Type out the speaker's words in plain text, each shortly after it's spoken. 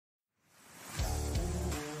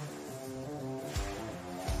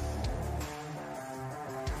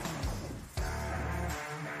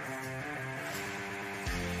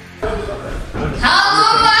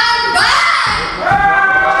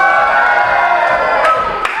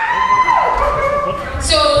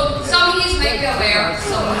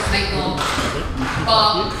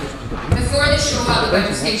show at the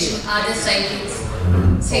women's station, I decided to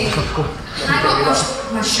hang up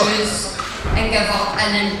my shoes and give up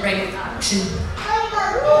and then bring action.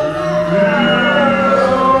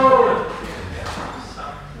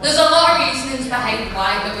 There's a lot of reasons behind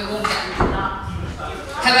why, but we won't get into that.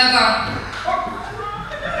 However,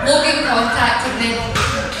 Logan contacted me.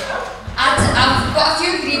 I've got a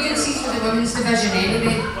few grievances for the women's division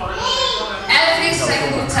anyway. Every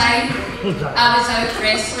single time I was out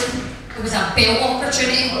wrestling, there was a belt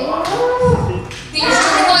opportunity. Do you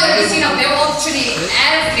really want to see a belt opportunity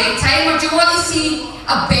every time, or do you want to see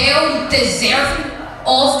a belt deserving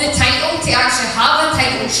of the title to actually have a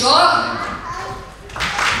title shot?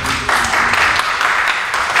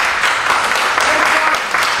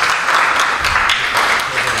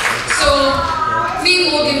 So, me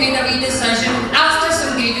and Logan made a wee decision after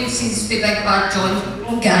some grievances with Big Bad John.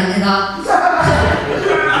 Won't get into that.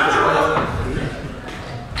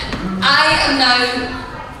 I am now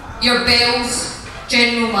your Bells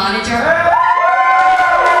General Manager.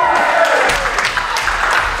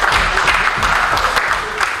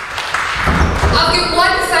 I've got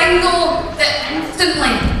one thing though that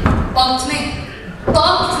instantly bumped me.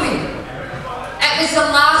 It was the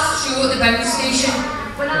last show at the Bounce Station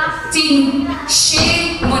when I seen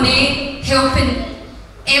Shay Monet helping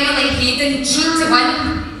Emily Hayden cheat to win.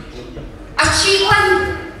 A cheat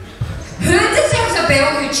win? Who deserves a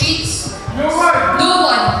belt who cheats? No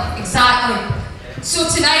one, exactly. So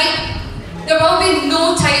tonight, there will be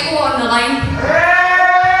no title on the line.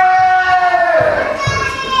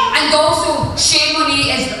 And also, Shay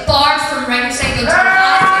Monet is barred from ringside until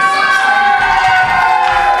after such time.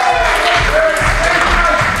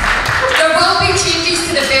 There will be changes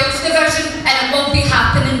to the belts division, and it will be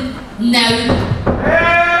happening now.